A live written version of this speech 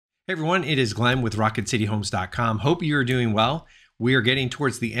Hey everyone, it is Glenn with RocketCityHomes.com. Hope you are doing well. We are getting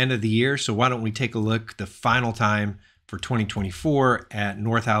towards the end of the year, so why don't we take a look the final time for 2024 at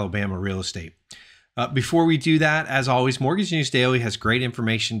North Alabama real estate. Before we do that, as always, Mortgage News Daily has great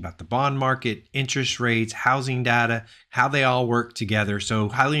information about the bond market, interest rates, housing data, how they all work together. So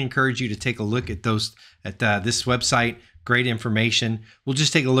highly encourage you to take a look at those at this website. Great information. We'll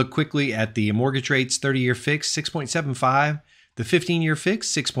just take a look quickly at the mortgage rates. 30-year fixed, 6.75. The 15-year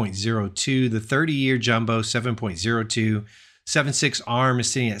fixed, 6.02. The 30-year jumbo, 7.02. 7.6 ARM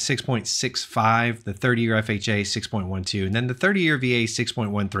is sitting at 6.65. The 30-year FHA, 6.12. And then the 30-year VA,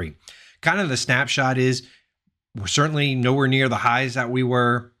 6.13. Kind of the snapshot is we're certainly nowhere near the highs that we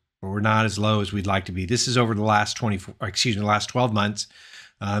were, but we're not as low as we'd like to be. This is over the last 12 months.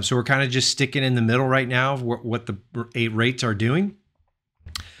 So we're kind of just sticking in the middle right now of what the rates are doing.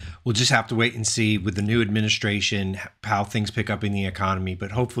 We'll just have to wait and see with the new administration how things pick up in the economy. But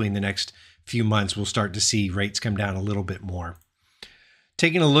hopefully in the next few months, we'll start to see rates come down a little bit more.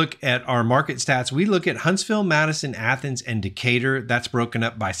 Taking a look at our market stats, we look at Huntsville, Madison, Athens, and Decatur. That's broken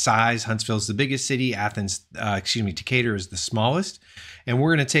up by size. Huntsville is the biggest city. Decatur is the smallest. And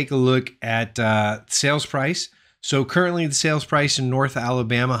we're going to take a look at sales price. So currently the sales price in North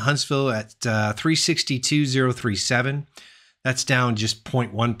Alabama, Huntsville at $362,037. That's down just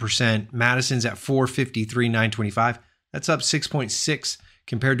 0.1%. Madison's at $453,925. That's up 6.6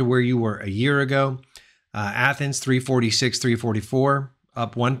 compared to where you were a year ago. Athens, $346,344,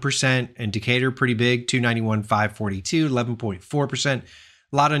 up 1%. And Decatur, pretty big, $291,542, 11.4%.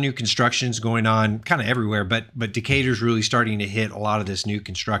 A lot of new constructions going on kind of everywhere, but Decatur's really starting to hit a lot of this new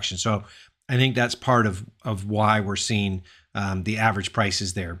construction. So I think that's part of why we're seeing the average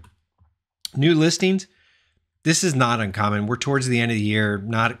prices there. New listings. This is not uncommon. We're towards the end of the year.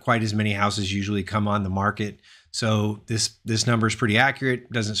 Not quite as many houses usually come on the market. So this number is pretty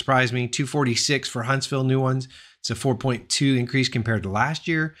accurate. Doesn't surprise me. 246 for Huntsville, new ones. It's a 4.2 increase compared to last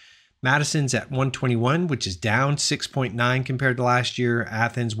year. Madison's at 121, which is down 6.9 compared to last year.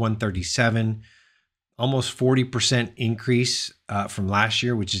 Athens, 137. Almost 40% increase from last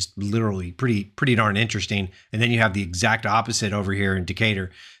year, which is literally pretty darn interesting. And then you have the exact opposite over here in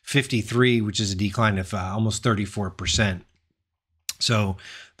Decatur, 53, which is a decline of almost 34%. So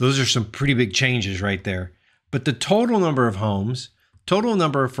those are some pretty big changes right there. But the total number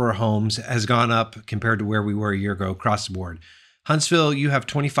for homes has gone up compared to where we were a year ago across the board. Huntsville, you have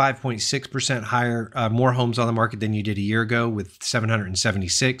 25.6% higher, more homes on the market than you did a year ago with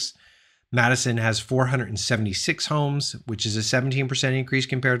 776. Madison has 476 homes, which is a 17% increase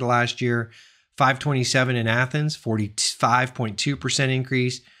compared to last year. 527 in Athens, 45.2%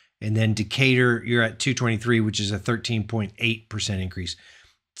 increase. And then Decatur, you're at 223, which is a 13.8% increase.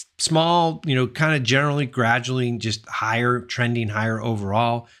 Small, kind of generally, gradually just higher, trending higher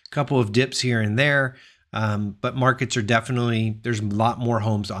overall. A couple of dips here and there. But markets are there's a lot more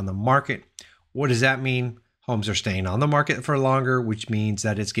homes on the market. What does that mean? Homes are staying on the market for longer, which means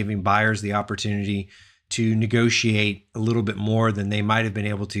that it's giving buyers the opportunity to negotiate a little bit more than they might have been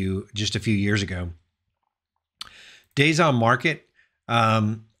able to just a few years ago. Days on market.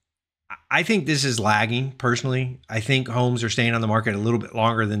 I think this is lagging personally. I think homes are staying on the market a little bit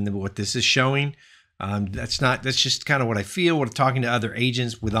longer than what this is showing. That's just kind of what I feel. When talking to other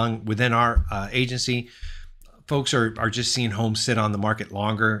agents within our agency, folks are just seeing homes sit on the market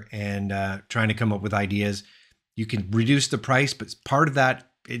longer and trying to come up with ideas. You can reduce the price, but part of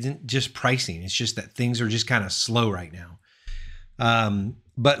that isn't just pricing. It's just that things are just kind of slow right now.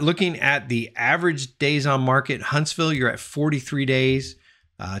 But looking at the average days on market, Huntsville, you're at 43 days,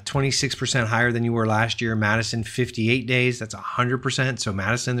 26% higher than you were last year. Madison, 58 days. That's 100%. So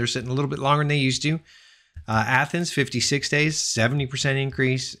Madison, they're sitting a little bit longer than they used to. Athens, 56 days, 70%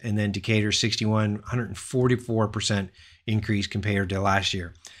 increase. And then Decatur, 61, 144% increase compared to last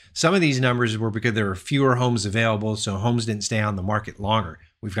year. Some of these numbers were because there were fewer homes available, so homes didn't stay on the market longer.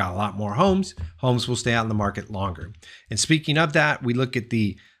 We've got a lot more homes. Homes will stay on the market longer. And speaking of that, we look at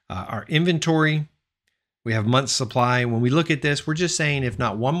our inventory. We have months supply. When we look at this, we're just saying if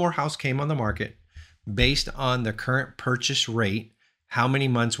not one more house came on the market, based on the current purchase rate, how many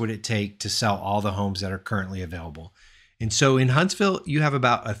months would it take to sell all the homes that are currently available? And so in Huntsville, you have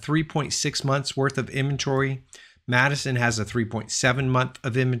about a 3.6 months worth of inventory. Madison has a 3.7 month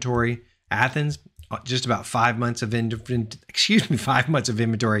of inventory. Athens, just about 5 months of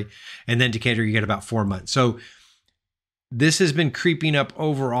inventory. And then Decatur, you get about 4 months. So this has been creeping up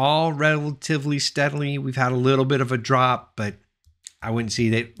overall relatively steadily. We've had a little bit of a drop, but I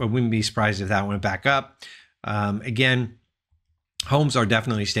wouldn't be surprised if that went back up. Again, homes are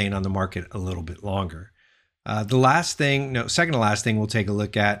definitely staying on the market a little bit longer. The last thing, no, second to last thing we'll take a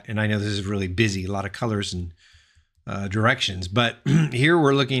look at, and I know this is really busy, a lot of colors and directions, but here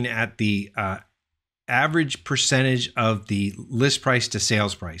we're looking at the average percentage of the list price to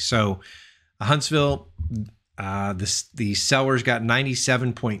sales price. So Huntsville, the sellers got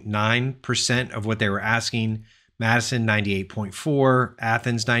 97.9% of what they were asking. Madison, 98.4,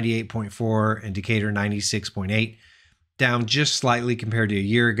 Athens, 98.4, and Decatur, 96.8, down just slightly compared to a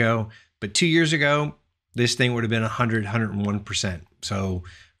year ago. But 2 years ago, this thing would have been 100, 101%. So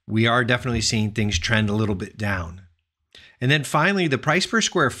we are definitely seeing things trend a little bit down. And then finally, the price per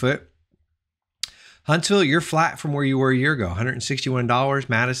square foot. Huntsville, you're flat from where you were a year ago, $161.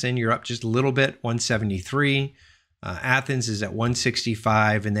 Madison, you're up just a little bit, $173. Athens is at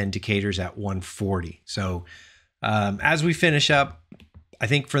 $165, and then Decatur's at $140. So as we finish up, I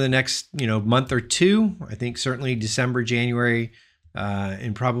think for the next month or two, I think certainly December, January,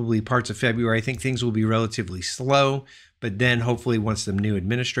 and probably parts of February, I think things will be relatively slow. But then hopefully once the new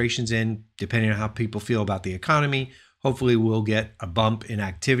administration's in, depending on how people feel about the economy, hopefully we'll get a bump in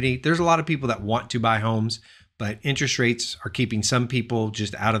activity. There's a lot of people that want to buy homes, but interest rates are keeping some people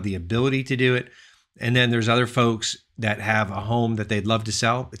just out of the ability to do it. And then there's other folks that have a home that they'd love to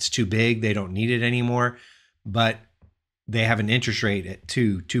sell. It's too big. They don't need it anymore, but they have an interest rate at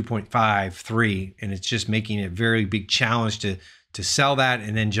 2.5, 3, and it's just making it a very big challenge to sell that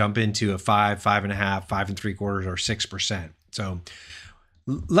and then jump into a 5, 5.5, 5.75, or 6%. So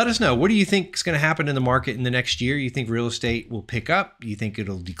let us know. What do you think is going to happen in the market in the next year? You think real estate will pick up? You think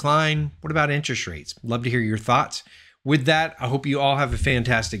it'll decline? What about interest rates? Love to hear your thoughts. With that, I hope you all have a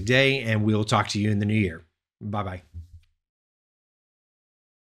fantastic day, and we'll talk to you in the new year. Bye-bye.